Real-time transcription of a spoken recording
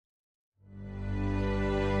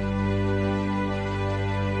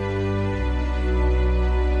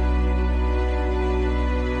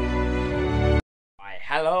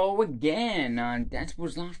hello again. That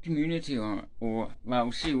was Life Community, well,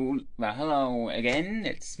 hello again.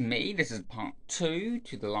 It's me. This is part 2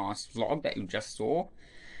 to the last vlog that you just saw.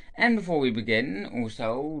 And before we begin,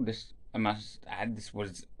 also, I must add, this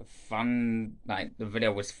was fun. Like, the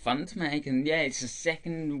video was fun to make, and yeah, it's the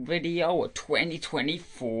second video of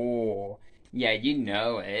 2024. Yeah, you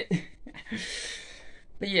know it.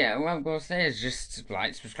 But yeah, what I've got to say is just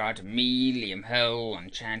like, subscribe to me, Liam Hill,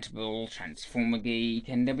 Unchantable, Transformer Geek,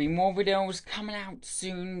 and there'll be more videos coming out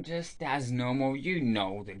soon, just as normal. You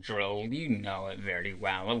know the drill, you know it very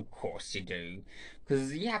well, of course you do.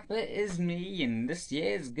 Because, yep, it is me, and this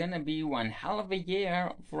year is gonna be one hell of a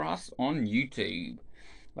year for us on YouTube.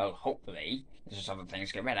 Well, hopefully. There's just other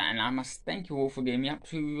things get better, and I must thank you all for getting me up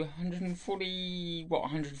to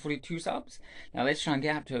 142 subs. Now let's try and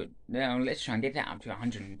get that up to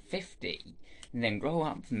 150, and then grow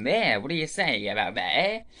up from there. What do you say about that,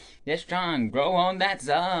 eh? Let's try and grow on that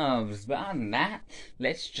subs. But other than that,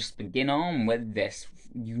 let's just begin on with this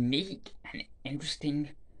unique and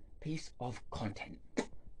interesting piece of content.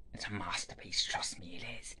 It's a masterpiece, trust me, it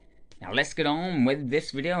is. Now let's get on with this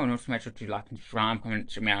video, and also make sure to like and subscribe, comment,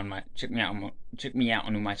 check me out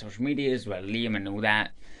on all my social medias, well, Liam and all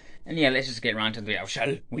that. And yeah, let's just get around to the video,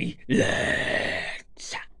 shall we?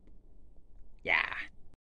 Let's. Yeah.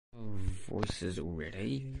 Voices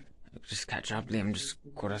already. Just catch up. Liam just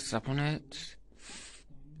caught us up on it.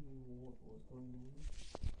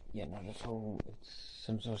 Yeah, not at all. It's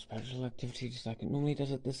some sort of spiritual activity, just like it normally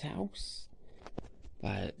does at this house.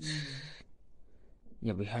 But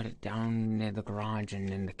yeah, we heard it down near the garage and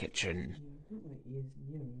in the kitchen.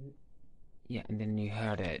 Yeah, and then you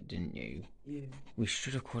heard it, didn't you? Yeah. We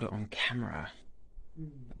should have caught it on camera.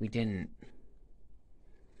 But we didn't.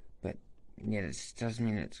 But yeah, this does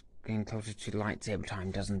mean it's getting closer to lightsaber time,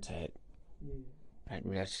 doesn't it? Yeah. Right,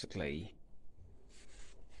 realistically.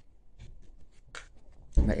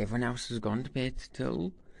 But everyone else has gone to bed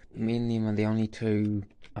still. Me and Liam are the only two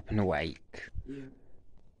up and awake. Yeah.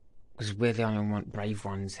 Because we're the only brave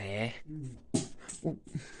ones here. Oh,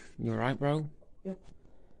 you alright, bro? Yep.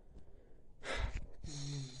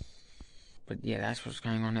 But yeah, that's what's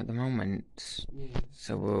going on at the moment. Yeah.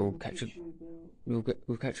 So we'll catch you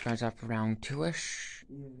guys up around 2ish.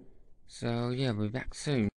 Yeah. So yeah, we'll be back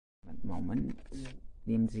soon. At the moment,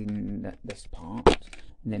 Liam's in this part,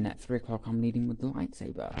 and then at 3 o'clock I'm leading with the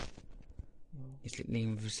lightsaber. He's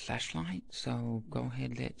leading with his flashlight, so go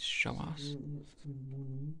ahead, let's show us.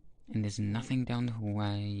 And there's nothing down the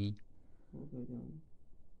hallway.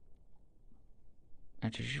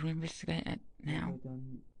 Actually, should we investigate it now?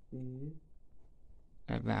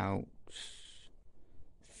 About...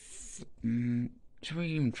 should we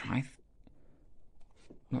even try...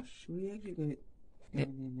 Should we actually go down there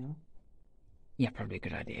now? Yeah, probably a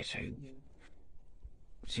good idea too. Yeah.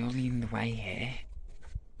 So you're leading the way here,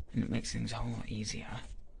 and it makes things a whole lot easier.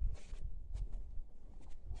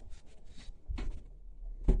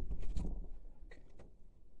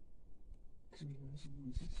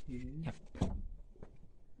 Yep.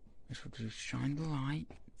 This will just shine the light,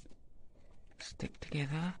 stick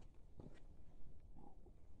together.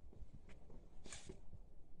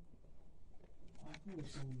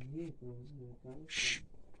 Shh.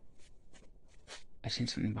 I seen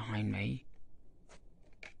something behind me.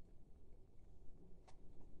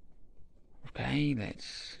 Okay,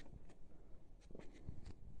 let's...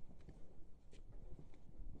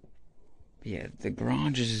 Yeah, the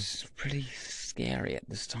garage is pretty scary at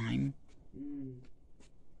this time.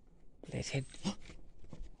 Let's head...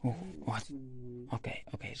 Oh, what? Okay,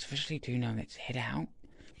 it's officially 2 now. Let's head out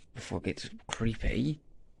before it gets creepy.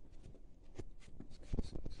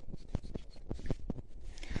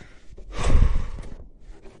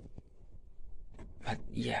 But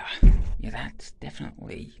yeah, that's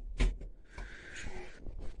definitely...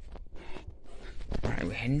 Right,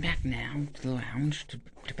 we're heading back now to the lounge, to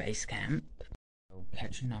base camp. So,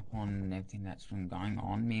 catching up on everything that's been going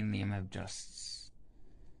on, me and Liam have just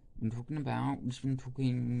been talking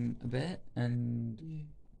a bit, and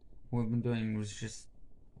what we've been doing was just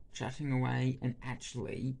chatting away, and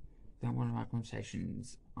actually, that one of our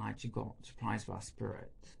conversations, I actually got surprised by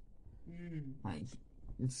Spirit. Like,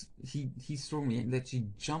 he saw me and literally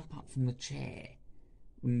jump up from the chair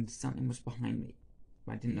when something was behind me,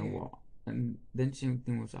 but I didn't know what. And then the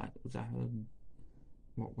thing was I heard,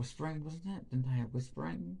 what, whispering, wasn't it? Didn't I have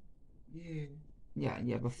whispering? Yeah.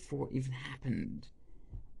 Yeah, before it even happened.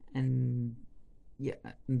 And yeah,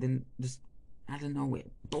 and then just out of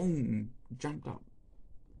nowhere, boom, jumped up.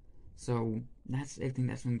 So that's everything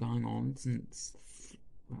that's been going on since,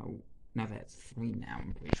 well, that's 3 now,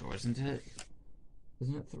 I'm pretty sure, isn't it?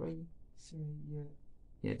 Isn't it 3? 3, yeah.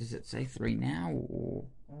 Yeah, does it say 3 now, or...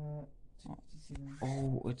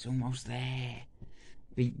 Oh, it's almost there.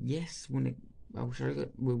 But yes, when it...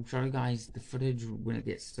 we'll show you guys the footage when it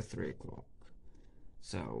gets to 3 o'clock.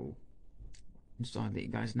 So, just so that you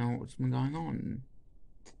guys know what's been going on.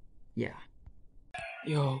 Yeah.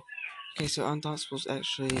 Yo. Okay, so Undance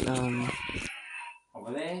actually,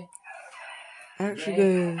 Over there. actually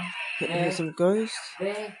There. go hit some ghosts.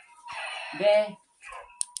 There.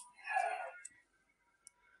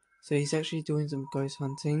 So he's actually doing some ghost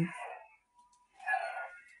hunting.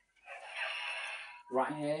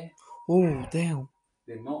 Right here. Oh, damn.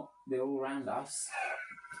 They're all around us.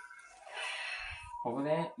 Over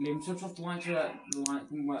there. Liam, switch off the light so that the light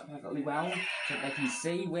can work perfectly well, so that they can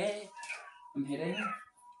see where I'm heading.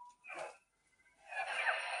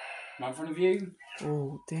 Right in front of you.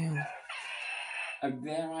 Oh, damn. Over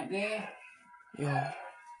there, right there. Yo.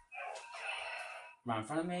 Right in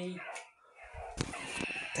front of me.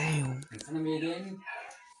 Damn. In front of me again.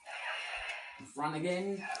 In front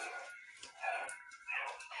again.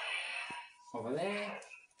 Over there.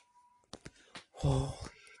 Oh.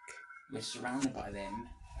 We're surrounded by them.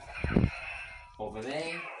 Over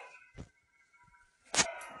there.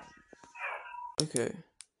 Okay.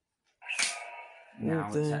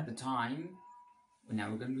 Now it's at the time. Now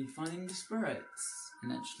we're going to be finding the spirits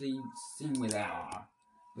and actually seeing where they are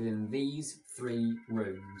within these 3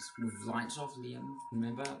 rooms with lights off. Liam,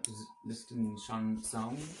 remember, because this can shine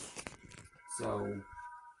some. So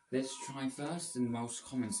let's try first in the most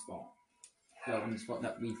common spot. The spot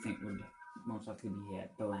that we think would most likely be here,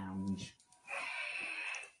 the lounge.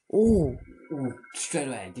 Oh. Oh, straight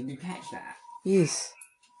away. Did you catch that? Yes.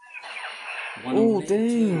 One oh, over there,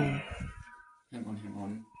 damn. 2. Hang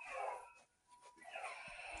on.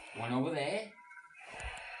 One over there.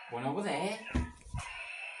 One over there.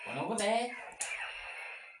 One over there.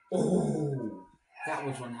 Oh, that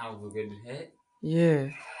was one hell of a good hit. Yeah.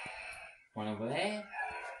 One over there.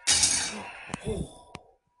 Oh.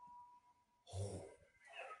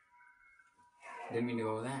 Didn't mean to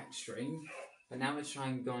go that extreme. But now let's try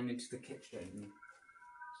and go into the kitchen.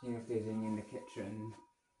 See if there's any in the kitchen.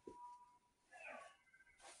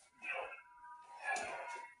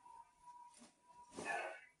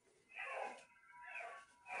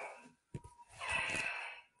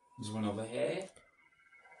 There's one over here.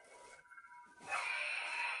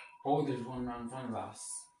 Oh, there's one right in front of us.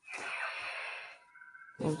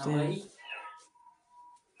 Definitely.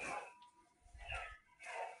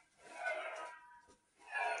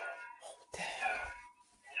 Oh, damn.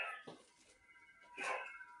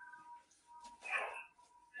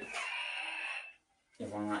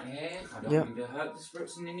 There's one right here. I don't want to hurt the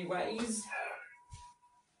spirits in any ways.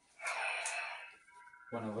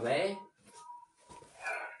 One over there.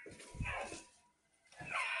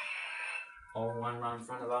 Oh, one right in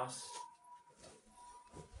front of us.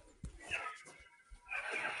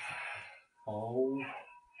 Oh.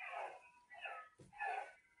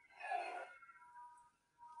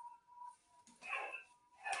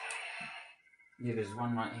 Yeah, there's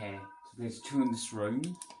one right here. So there's 2 in this room.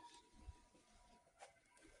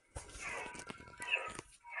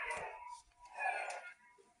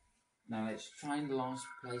 Now let's try the last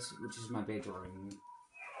place, which is my bedroom.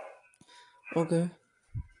 Okay.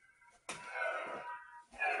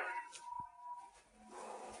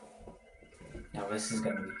 Now this is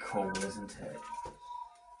going to be cool, isn't it?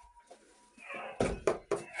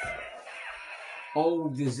 Oh,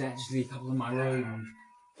 there's actually a couple in my room.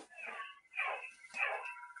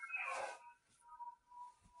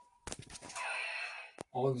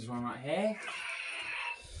 Oh, there's one right here.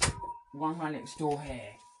 One right next door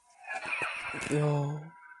here. Yo.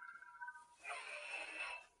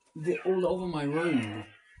 They're all over my room.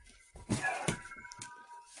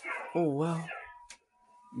 Oh, wow.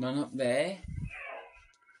 None up there.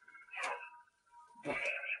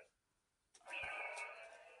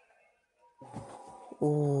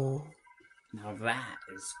 Oh. Now that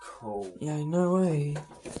is cool. Yeah, no way.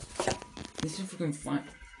 Let's see if we can find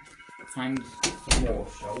some more,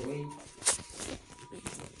 shall we?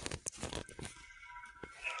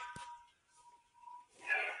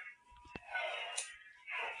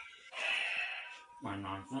 One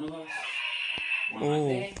right in front of us. One right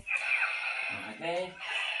there. One right there.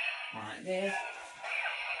 One right there.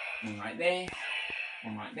 One right there.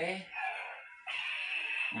 One right there.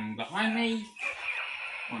 One behind me.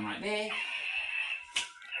 One right there.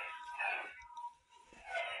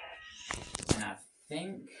 And I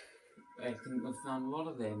think we've found a lot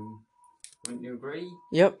of them. Wouldn't you agree?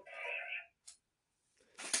 Yep.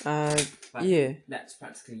 But yeah. That's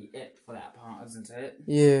practically it for that part, isn't it?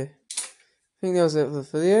 Yeah. I think that was it for the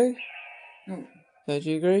video. No. Do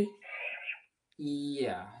you agree?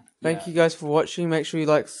 Yeah. Thank you guys for watching. Make sure you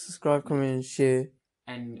like, subscribe, comment, and share.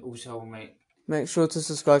 And also make sure to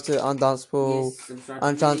subscribe to Undanceable, yes, subscribe to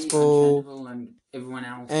me, Untransable, Untransable, and everyone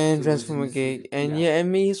else. and who was in Transformer this Geek, video. and yeah,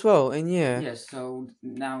 and me as well, and yeah. Yes, so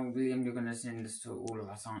now, William, you're gonna send this to all of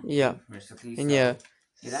us, aren't you? Yeah. Basically, And so yeah.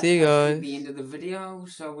 that's See you basically guys the end of the video.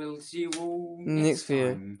 So we'll see you all next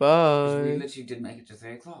video. time. Bye. Because we literally did make it to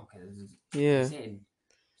 3 o'clock, as Yeah. I said.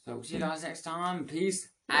 So see you guys next time. Peace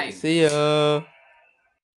out. See ya.